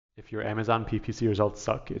If your Amazon PPC results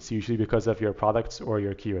suck, it's usually because of your products or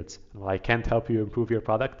your keywords. While I can't help you improve your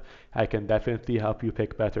product, I can definitely help you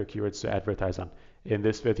pick better keywords to advertise on. In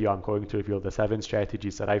this video, I'm going to reveal the 7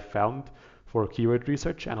 strategies that I've found for keyword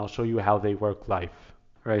research, and I'll show you how they work live.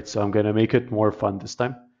 Right, so I'm going to make it more fun this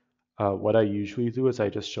time. What I usually do is I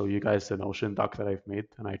just show you guys the Notion doc that I've made,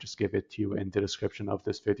 and I just give it to you in the description of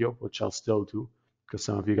this video, which I'll still do because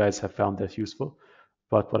some of you guys have found that useful.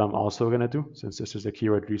 But what I'm also going to do, since this is a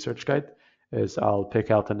keyword research guide, is I'll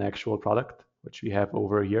pick out an actual product, which we have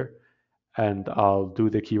over here, and I'll do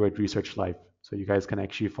the keyword research live. So you guys can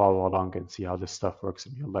actually follow along and see how this stuff works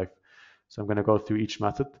in real life. So I'm going to go through each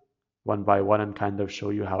method one by one and kind of show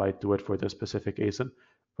you how I do it for this specific ASIN.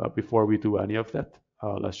 But before we do any of that,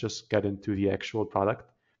 let's just get into the actual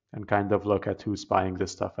product and kind of look at who's buying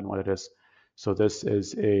this stuff and what it is. So this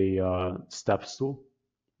is a step stool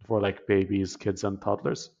for like babies, kids, and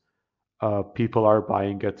toddlers. People are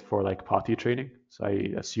buying it for like potty training. So I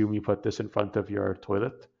assume you put this in front of your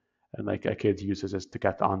toilet and like a kid uses this to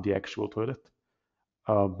get on the actual toilet.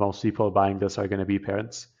 Most people buying this are going to be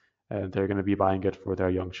parents and they're going to be buying it for their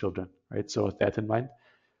young children, right? So with that in mind,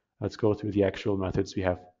 let's go through the actual methods we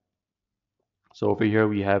have. So over here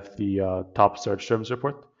we have the top search terms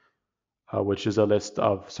report, which is a list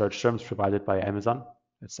of search terms provided by Amazon.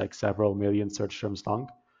 It's like several million search terms long.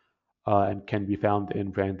 And can be found in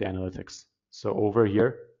brand analytics. So over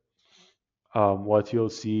here, what you'll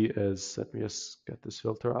see is, let me just get this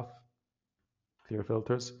filter off, clear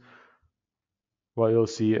filters. What you'll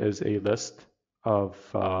see is a list of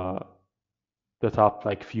the top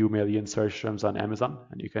like few million search terms on Amazon,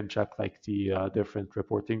 and you can check like the different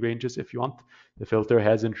reporting ranges if you want. The filter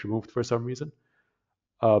hasn't removed for some reason.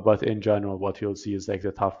 But in general, what you'll see is like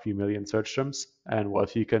the top few million search terms, and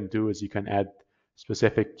what you can do is you can add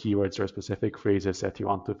specific keywords or specific phrases that you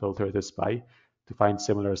want to filter this by to find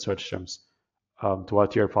similar search terms to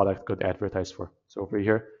what your product could advertise for. So over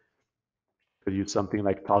here, you could use something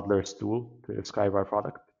like toddler stool to describe our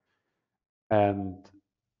product. And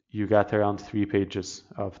you get around 3 pages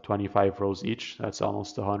of 25 rows each. That's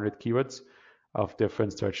almost 100 keywords of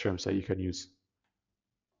different search terms that you can use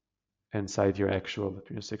inside your actual,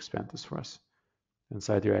 let me just expand this for us,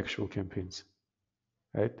 inside your actual campaigns,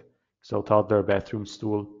 right? So toddler bathroom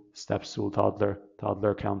stool, step stool toddler,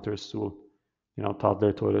 toddler counter stool,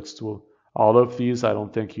 toddler toilet stool. All of these I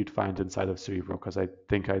don't think you'd find inside of Cerebro because I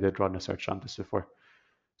think I did run a search on this before.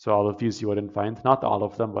 So all of these you wouldn't find, not all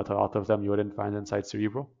of them, but a lot of them you wouldn't find inside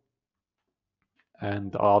Cerebro.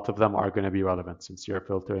 And a lot of them are going to be relevant since you're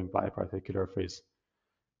filtering by a particular phrase,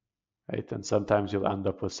 right? And sometimes you'll end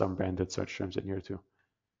up with some branded search terms in here too,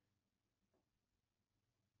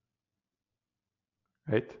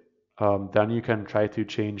 right? Then you can try to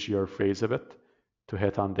change your phrase a bit to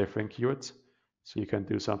hit on different keywords. So you can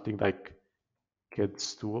do something like kid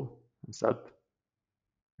stool instead.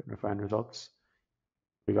 You're gonna find results.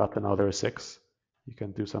 We got another 6. You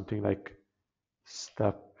can do something like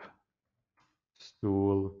step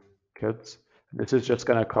stool kids. This is just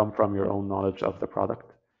gonna come from your own knowledge of the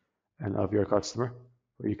product and of your customer,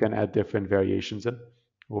 where you can add different variations in.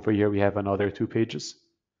 Over here we have another 2 pages,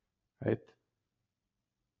 right?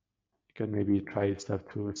 You can maybe try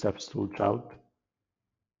step stool child.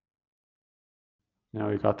 Now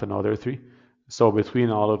we got another 3. So between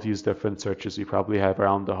all of these different searches, we probably have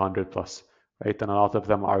around 100 plus, right? And a lot of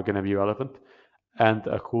them are going to be relevant. And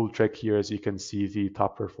a cool trick here is you can see the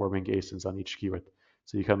top performing ASINs on each keyword.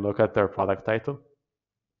 So you can look at their product title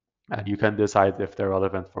and you can decide if they're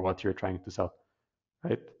relevant for what you're trying to sell,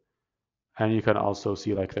 right? And you can also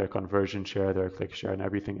see like their conversion share, their click share, and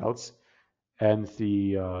everything else, and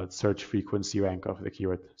the search frequency rank of the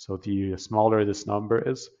keyword. So the smaller this number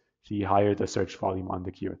is, the higher the search volume on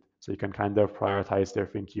the keyword. So you can kind of prioritize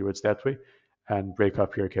different keywords that way and break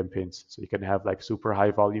up your campaigns. So you can have like super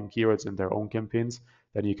high volume keywords in their own campaigns.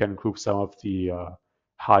 Then you can group some of the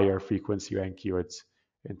higher frequency rank keywords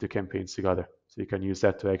into campaigns together. So you can use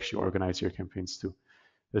that to actually organize your campaigns too.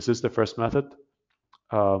 This is the first method.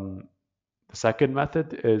 The second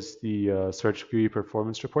method is the search query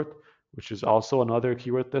performance report, which is also another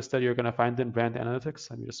keyword list that you're going to find in brand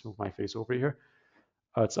analytics. Let me just move my face over here.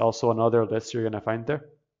 It's also another list you're going to find there,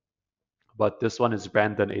 but this one is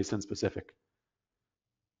brand and ASIN specific,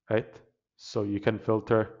 right? So you can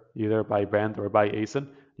filter either by brand or by ASIN.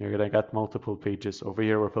 You're going to get multiple pages. Over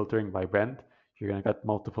here, we're filtering by brand. You're going to get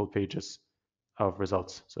multiple pages of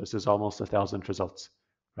results. So this is almost 1,000 results,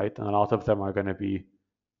 right? And a lot of them are going to be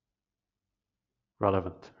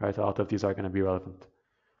relevant, right? A lot of these are going to be relevant.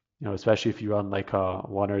 Especially if you run like a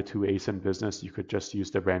 1 or 2 ASIN business, you could just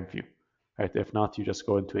use the brand view, right? If not, you just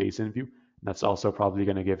go into ASIN view That's also probably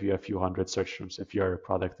going to give you a few hundred search terms if your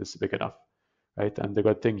product is big enough, right? And the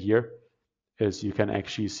good thing here is you can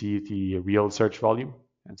actually see the real search volume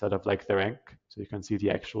instead of like the rank. So you can see the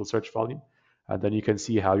actual search volume, and then you can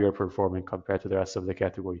see how you're performing compared to the rest of the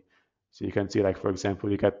category. So you can see, like, for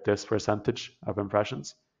example, you get this percentage of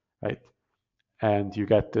impressions, right? And you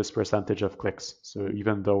get this percentage of clicks. So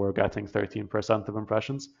even though we're getting 13% of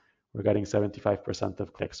impressions, we're getting 75%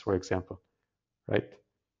 of clicks, for example, right?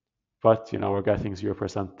 But we're getting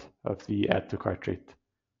 0% of the add to cart rate,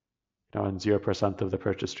 and 0% of the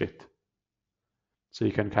purchase rate. So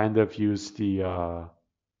you can kind of use the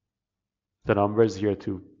numbers here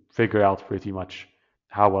to figure out pretty much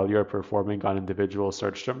how well you're performing on individual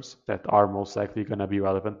search terms that are most likely going to be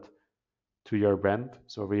relevant to your brand.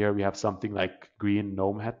 So over here we have something like green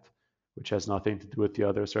gnome hat, which has nothing to do with the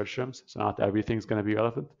other search terms. So not everything's going to be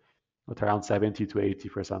relevant, but around 70 to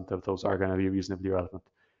 80% of those are going to be reasonably relevant.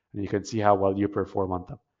 And you can see how well you perform on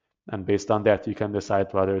them. And based on that, you can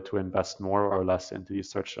decide whether to invest more or less into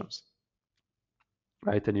these search terms,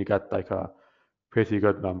 right? And you get like a pretty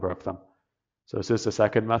good number of them. So this is the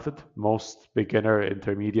second method. Most beginner,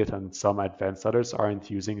 intermediate, and some advanced others aren't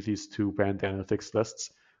using these two brand analytics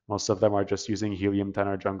lists. Most of them are just using Helium 10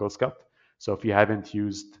 or Jungle Scout. So if you haven't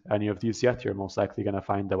used any of these yet, you're most likely going to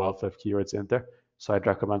find a wealth of keywords in there. So I'd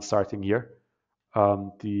recommend starting here.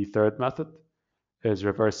 The third method is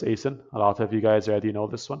reverse ASIN. A lot of you guys already know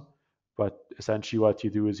this one, but essentially what you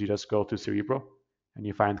do is you just go to Cerebro and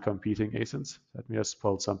you find competing ASINs. Let me just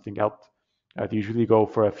pull something out. I'd usually go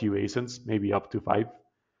for a few ASINs, maybe up to 5.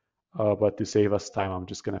 But to save us time, I'm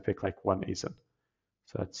just going to pick like one ASIN.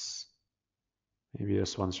 So that's maybe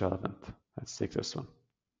this one's relevant. Let's take this one.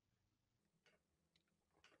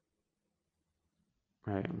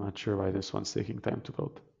 Right, I'm not sure why this one's taking time to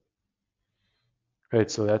load.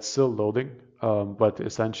 Right, so that's still loading, but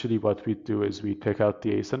essentially what we do is we pick out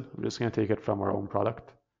the ASIN. I'm just going to take it from our own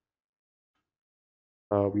product.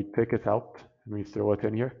 We pick it out and we throw it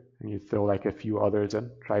in here, and you throw like a few others in.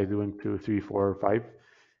 Try doing 2, 3, 4, or 5.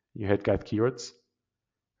 You hit get keywords,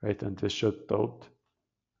 right? And this should load.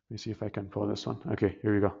 Let me see if I can pull this one. Okay,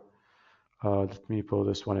 here we go. Let me pull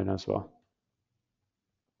this one in as well.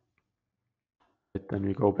 Right, then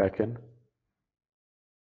we go back in.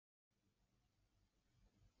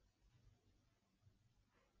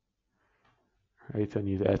 Right, and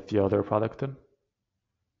you add the other product in.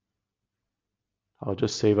 I'll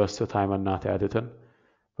just save us the time and not add it in.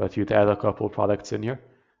 But you'd add a couple products in here,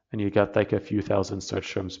 and you get like a few thousand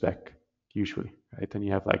search terms back, usually, right? And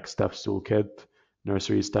you have like step stool kit,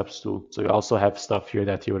 nursery step stool. So you also have stuff here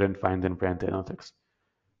that you wouldn't find in brand analytics.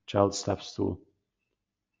 Child step stool.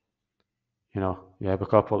 You have a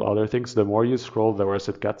couple other things. The more you scroll, the worse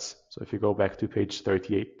it gets. So if you go back to page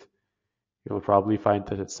 38, you'll probably find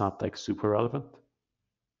that it's not like super relevant.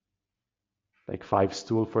 Like 5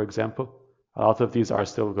 stool, for example. A lot of these are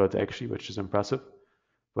still good actually, which is impressive.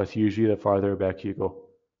 But usually the farther back you go,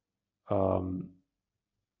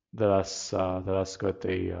 the less good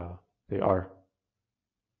they are,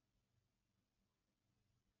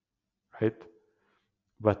 right?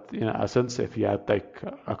 But in essence, if you had like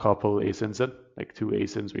a couple ASINs in, like 2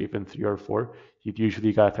 ASINs or even 3 or 4, you'd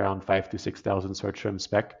usually get around 5,000 to 6,000 search terms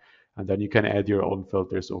back, and then you can add your own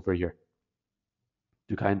filters over here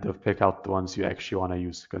to kind of pick out the ones you actually want to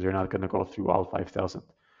use, because you're not going to go through all 5,000.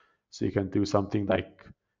 So you can do something like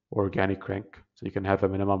organic rank. So you can have a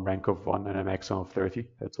minimum rank of 1 and a maximum of 30.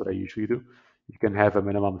 That's what I usually do. You can have a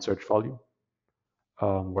minimum search volume.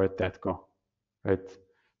 Where'd that go? Right.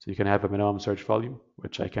 So you can have a minimum search volume,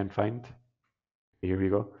 which I can find. Here we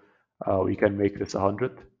go. We can make this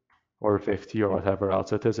 100 or 50 or whatever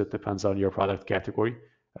else it is. It depends on your product category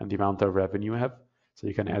and the amount of revenue you have. So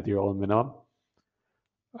you can add your own minimum.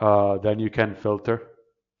 Then you can filter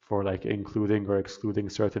for like including or excluding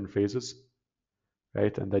certain phrases,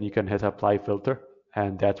 right? And then you can hit apply filter,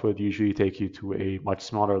 and that would usually take you to a much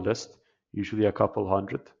smaller list, usually a couple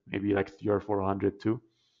hundred, maybe like 300 or 400 too.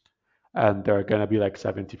 And they're going to be like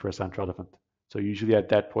 70% relevant. So usually at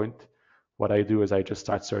that point, what I do is I just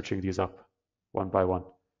start searching these up one by one.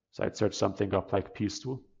 So I'd search something up like peace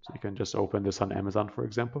tool. So you can just open this on Amazon, for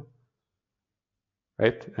example,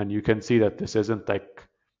 right? And you can see that this isn't like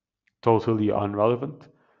totally irrelevant,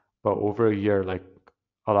 but over here, like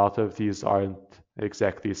a lot of these aren't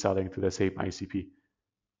exactly selling to the same ICP.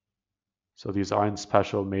 So these aren't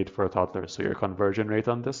special made for toddlers. So your conversion rate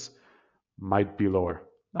on this might be lower.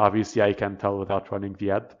 Obviously, I can tell without running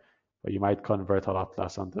the ad, but you might convert a lot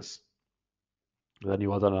less on this than you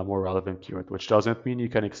would on a more relevant keyword, which doesn't mean you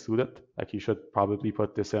can exclude it. Like you should probably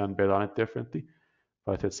put this in and bid on it differently,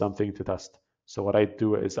 but it's something to test. So what I'd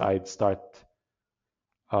do is I'd start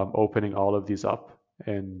opening all of these up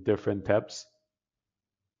in different tabs,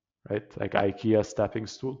 right? Like ACoS tapping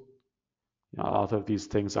stool. A lot of these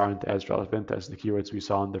things aren't as relevant as the keywords we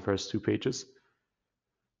saw in the first two pages,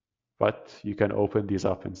 but you can open these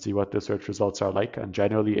up and see what the search results are like. And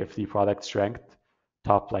generally, if the products ranked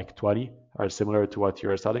top like 20 are similar to what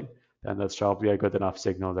you're selling, then that's probably a good enough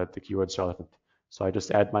signal that the keyword's relevant. So I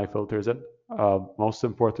just add my filters in. Most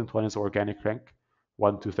important one is organic rank,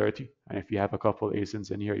 1 to 30. And if you have a couple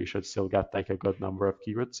ASINs in here, you should still get like a good number of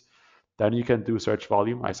keywords. Then you can do search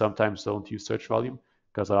volume. I sometimes don't use search volume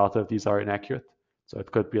because a lot of these are inaccurate. So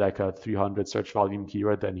it could be like a 300 search volume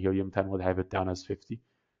keyword, and Helium 10 would have it down as 50.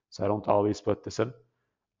 So I don't always put this in,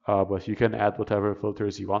 but you can add whatever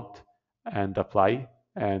filters you want and apply,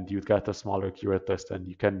 and you'd get a smaller keyword list, and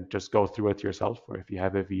you can just go through it yourself, or if you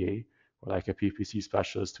have a VA or like a PPC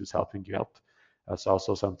specialist who's helping you out, that's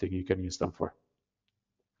also something you can use them for.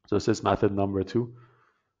 So this is method number 2.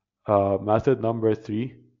 Method number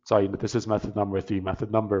 3, sorry, this is method number 3.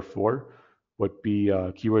 Method number 4 would be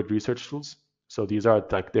keyword research tools. So these are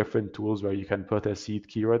like different tools where you can put a seed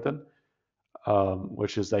keyword in,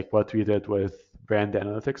 which is like what we did with brand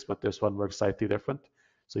analytics, but this one works slightly different.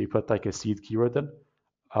 So you put like a seed keyword in,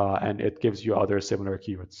 and it gives you other similar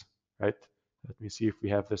keywords, right? Let me see if we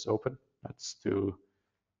have this open. Let's do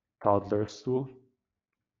toddler stool.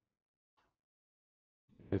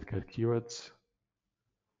 Let's get keywords.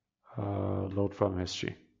 Load from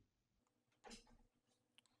history.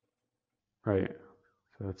 Right.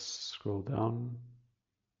 So let's scroll down.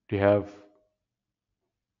 We have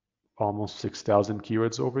almost 6,000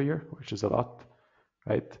 keywords over here, which is a lot,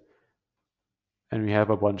 right? And we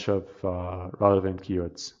have a bunch of relevant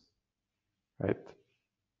keywords, right?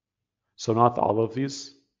 So not all of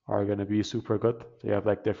these are going to be super good. They have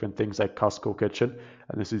like different things like Costco Kitchen,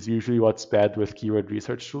 and this is usually what's bad with keyword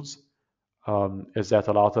research tools, is that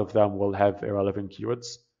a lot of them will have irrelevant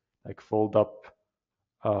keywords, like fold up,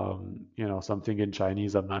 something in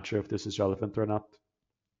Chinese. I'm not sure if this is relevant or not.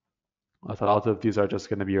 But a lot of these are just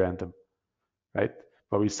going to be random, right?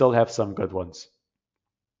 But we still have some good ones,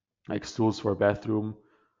 like stools for bathroom,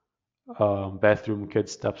 bathroom kid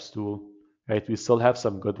step stool, right? We still have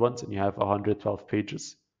some good ones, and you have 112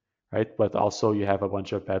 pages, right? But also you have a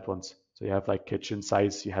bunch of bad ones. So you have like kitchen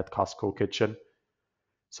size, you had Costco kitchen.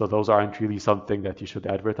 So those aren't really something that you should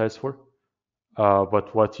advertise for.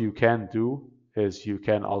 But what you can do is you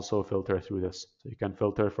can also filter through this. So you can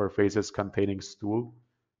filter for phrases containing stool,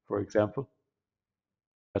 for example.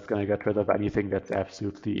 That's going to get rid of anything that's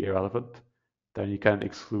absolutely irrelevant. Then you can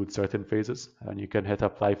exclude certain phrases, and you can hit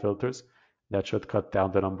apply filters. That should cut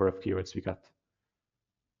down the number of keywords we got.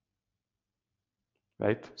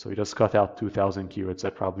 Right? So we just cut out 2,000 keywords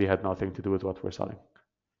that probably had nothing to do with what we're selling.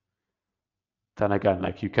 Then again,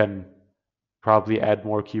 like you can probably add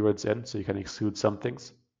more keywords in, so you can exclude some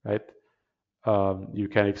things, right? You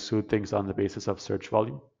can exclude things on the basis of search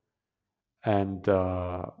volume, and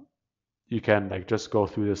you can like just go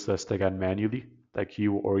through this list again manually. Like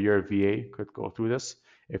you or your VA could go through this.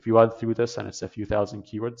 If you went through this and it's a few thousand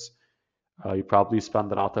keywords, you probably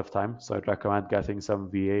spend a lot of time. So I'd recommend getting some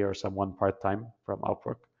VA or someone part-time from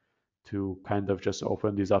Upwork to kind of just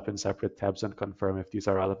open these up in separate tabs and confirm if these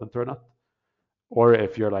are relevant or not. Or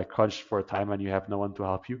if you're like crunched for time and you have no one to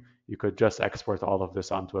help you, you could just export all of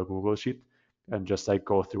this onto a Google Sheet and just like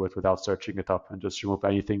go through it without searching it up and just remove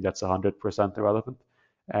anything that's 100% irrelevant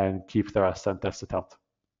and keep the rest and test it out.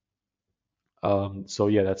 So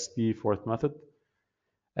yeah, that's the fourth method.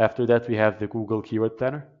 After that, we have the Google Keyword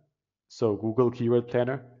Planner. So Google Keyword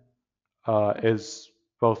Planner is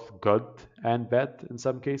both good and bad in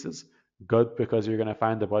some cases. Good because you're going to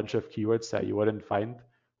find a bunch of keywords that you wouldn't find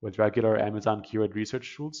with regular Amazon keyword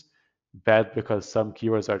research tools. Bad because some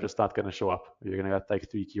keywords are just not going to show up. You're going to get like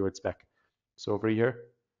 3 keywords back. So over here,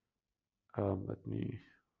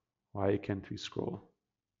 why can't we scroll?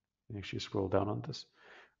 Actually scroll down on this.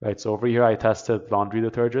 Right, so over here I tested laundry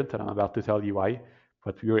detergent, and I'm about to tell you why,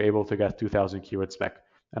 but we were able to get 2,000 keywords back.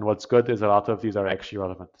 And what's good is a lot of these are actually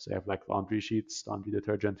relevant. So you have like laundry sheets, laundry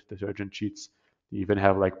detergent, detergent sheets. You even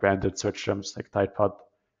have like branded search terms like Tide Pod.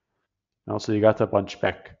 And also you got a bunch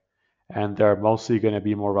back. And they're mostly going to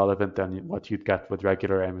be more relevant than what you'd get with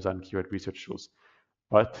regular Amazon keyword research tools.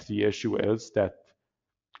 But the issue is that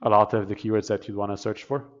a lot of the keywords that you'd want to search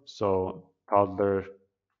for, so toddler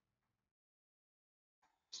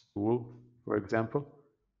stool, for example,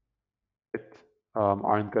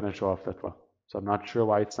 aren't going to show up that well. So I'm not sure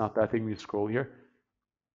why it's not letting me scroll here.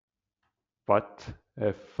 But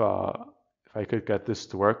if I could get this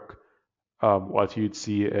to work, what you'd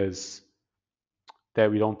see is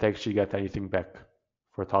that we don't actually get anything back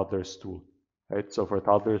for toddler stool, right? So for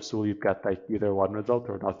toddler stool, you'd get like either one result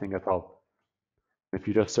or nothing at all. If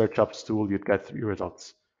you just search up stool, you'd get 3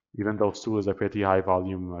 results, even though stool is a pretty high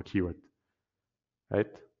volume keyword, right?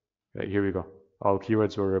 Right, here we go. All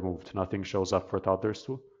keywords were removed. Nothing shows up for toddler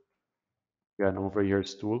stool. Again, over here,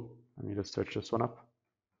 stool. Let me just search this one up.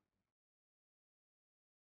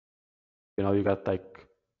 You got like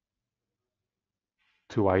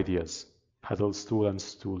 2 ideas, pedal stool and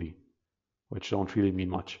stoolie, which don't really mean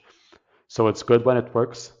much. So it's good when it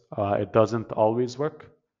works. It doesn't always work,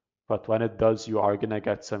 but when it does, you are gonna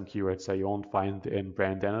get some keywords that you won't find in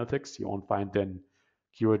brand analytics, you won't find in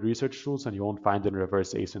keyword research tools, and you won't find in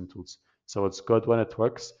reverse ASIN tools. So it's good when it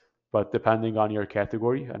works, but depending on your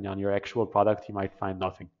category and on your actual product, you might find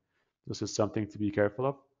nothing. This is something to be careful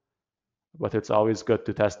of, but it's always good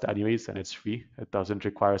to test anyways, and it's free. It doesn't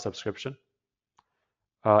require subscription.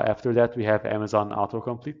 After that, we have Amazon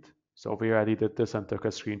autocomplete. So over here, I did this and took a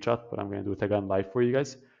screenshot, but I'm going to do it again live for you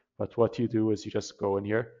guys. But what you do is you just go in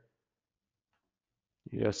here,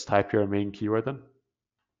 you just type your main keyword in,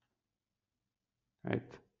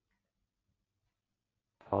 right?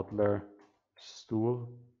 Toddler stool,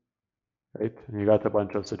 right? And you got a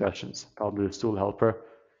bunch of suggestions. Toddler stool helper,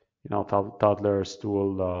 toddler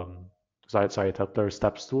stool, toddler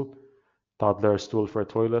step stool, toddler stool for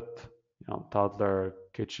toilet, toddler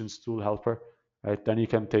kitchen stool helper, right? Then you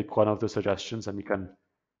can take one of the suggestions and you can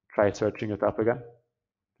try searching it up again,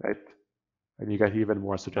 right? And you get even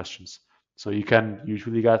more suggestions. So you can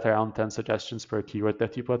usually get around 10 suggestions per keyword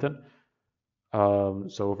that you put in.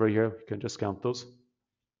 So over here, you can just count those.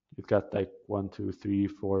 You've got like 1, 2, 3,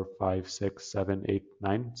 4, 5, 6, 7, 8,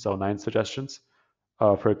 9. So 9 suggestions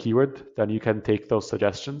per keyword. Then you can take those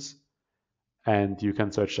suggestions and you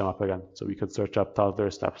can search them up again. So we could search up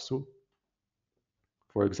toddler step stool,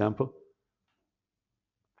 for example.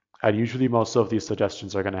 And usually most of these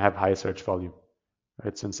suggestions are going to have high search volume,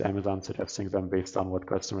 right? Since Amazon's suggesting them based on what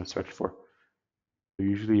customers search for.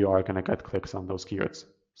 Usually you are going to get clicks on those keywords.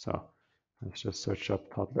 So let's just search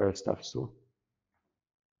up toddler step stool.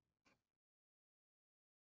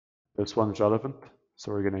 This one's relevant,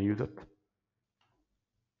 so we're going to use it.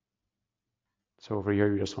 So over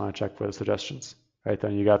here, you just want to check for the suggestions, right?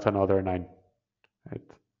 And you got another 9, right?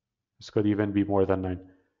 This could even be more than 9.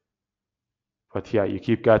 But yeah, you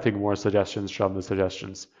keep getting more suggestions from the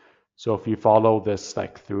suggestions. So if you follow this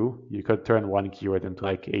like through, you could turn one keyword into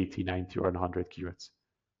like 80, 90, or 100 keywords,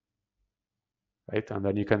 right? And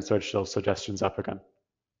then you can search those suggestions up again.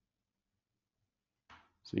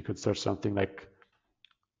 So you could search something like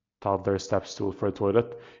toddler step stool for a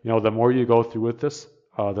toilet. The more you go through with this,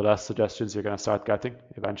 the less suggestions you're going to start getting,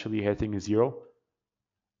 eventually hitting 0.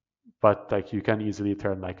 But like you can easily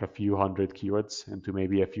turn like a few hundred keywords into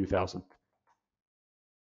maybe a few thousand.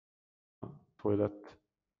 Toilet,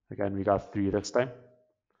 again, we got 3 this time.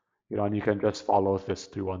 And you can just follow this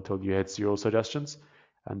through until you hit 0 suggestions,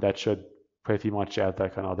 and that should pretty much add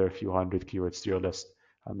like another few hundred keywords to your list,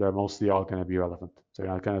 and they're mostly all going to be relevant. So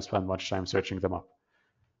you're not going to spend much time searching them up.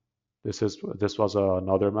 This was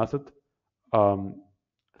another method. I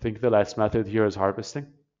think the last method here is harvesting.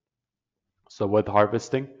 So with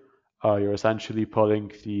harvesting, you're essentially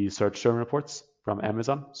pulling the search term reports from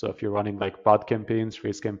Amazon. So if you're running like bot campaigns,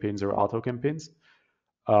 phrase campaigns, or auto campaigns,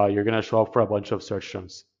 you're going to show up for a bunch of search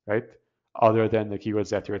terms, right? Other than the keywords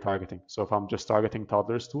that you're targeting. So if I'm just targeting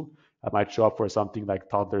toddler stool, I might show up for something like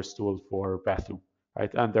toddler stool for bathroom,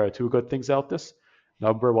 right? And there are 2 good things about this.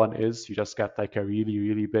 Number one is you just get like a really,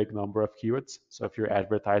 really big number of keywords. So if you're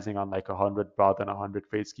advertising on like 100 broad and 100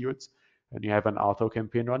 phrase keywords, and you have an auto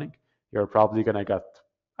campaign running, you're probably going to get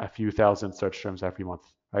a few thousand search terms every month,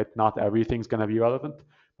 right? Not everything's going to be relevant,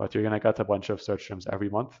 but you're going to get a bunch of search terms every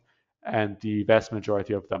month, and the vast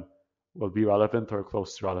majority of them will be relevant or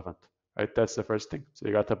close to relevant, right? That's the first thing. So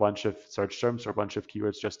you got a bunch of search terms or a bunch of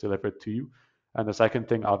keywords just delivered to you. And the second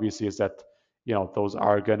thing, obviously, is that those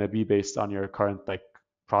are going to be based on your current like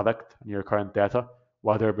product and your current data,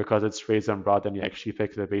 whether because it's phrase and broad and you actually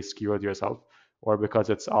pick the base keyword yourself, or because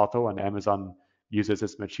it's auto and Amazon uses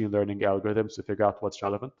its machine learning algorithms to figure out what's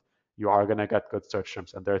relevant. You are going to get good search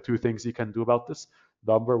terms. And there are 2 things you can do about this.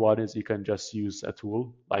 Number one is you can just use a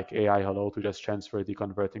tool like AI Hello to just transfer the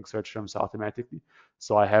converting search terms automatically.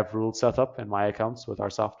 So I have rules set up in my accounts with our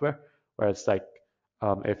software where it's like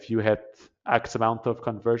if you hit X amount of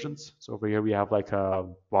conversions, so over here we have like a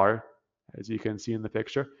bar, as you can see in the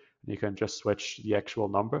picture, and you can just switch the actual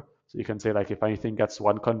number. So you can say like if anything gets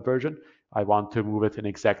 1 conversion, I want to move it in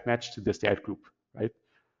exact match to this ad group, right?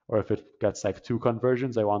 Or if it gets like 2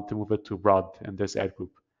 conversions, I want to move it to broad in this ad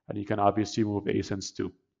group. And you can obviously move ASINs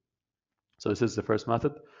too. So this is the first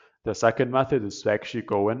method. The second method is to actually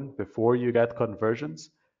go in before you get conversions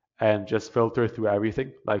and just filter through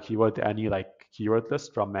everything like you would any like keyword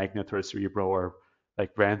list from Magnet or Cerebro or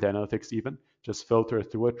like brand analytics even. Just filter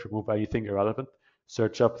through it, remove anything irrelevant,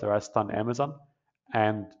 search up the rest on Amazon,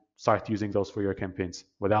 and start using those for your campaigns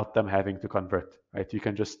without them having to convert, right? You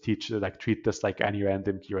can just treat this like any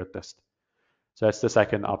random keyword list. So that's the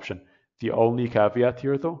second option. The only caveat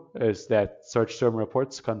here, though, is that search term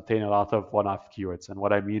reports contain a lot of one-off keywords. And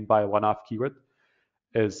what I mean by one-off keyword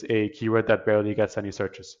is a keyword that barely gets any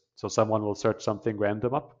searches. So someone will search something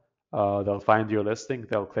random up, they'll find your listing,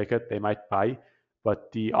 they'll click it, they might buy,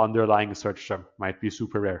 but the underlying search term might be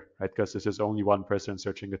super rare, right? Because this is only one person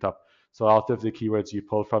searching it up. So out of the keywords you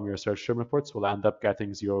pull from your search term reports will end up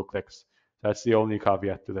getting 0 clicks. That's the only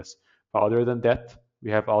caveat to this. But other than that,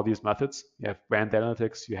 we have all these methods. You have brand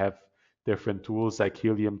analytics, you have different tools like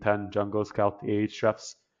Helium 10, Jungle Scout,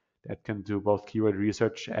 Ahrefs that can do both keyword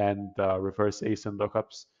research and reverse ASIN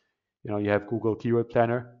lookups. You have Google Keyword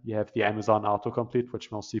Planner, you have the Amazon autocomplete,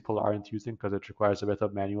 which most people aren't using because it requires a bit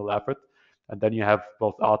of manual effort. And then you have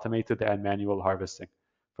both automated and manual harvesting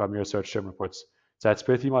from your search term reports. So that's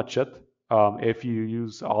pretty much it. If you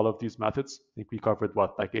use all of these methods, I think we covered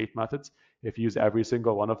like 8 methods. If you use every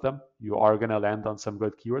single one of them, you are going to land on some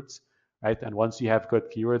good keywords, right? And once you have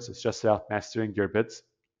good keywords, it's just about mastering your bids,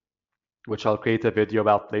 which I'll create a video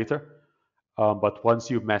about later. But once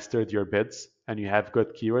you've mastered your bids and you have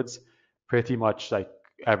good keywords, pretty much like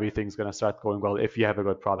everything's going to start going well if you have a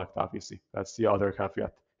good product, obviously. That's the other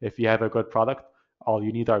caveat. If you have a good product, all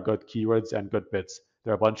you need are good keywords and good bids.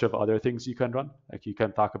 There are a bunch of other things you can run. Like you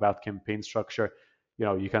can talk about campaign structure.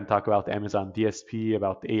 You can talk about Amazon DSP,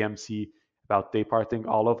 about AMC, about day parting.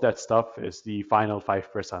 All of that stuff is the final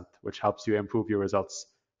 5%, which helps you improve your results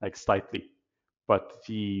like slightly. But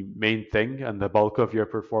the main thing and the bulk of your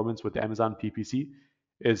performance with Amazon PPC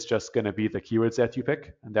is just going to be the keywords that you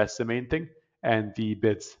pick, and that's the main thing, and the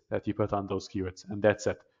bids that you put on those keywords, and that's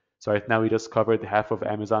it. So right now we just covered half of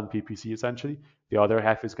Amazon PPC essentially. The other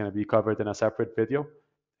half is going to be covered in a separate video.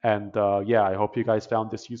 And yeah, I hope you guys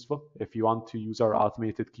found this useful. If you want to use our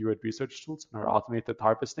automated keyword research tools and our automated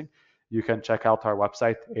harvesting, you can check out our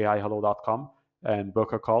website, aihello.com, and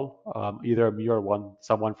book a call. Either me or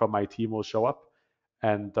someone from my team will show up,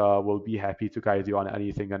 and we'll be happy to guide you on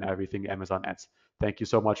anything and everything Amazon ads. Thank you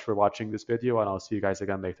so much for watching this video, and I'll see you guys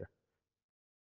again later.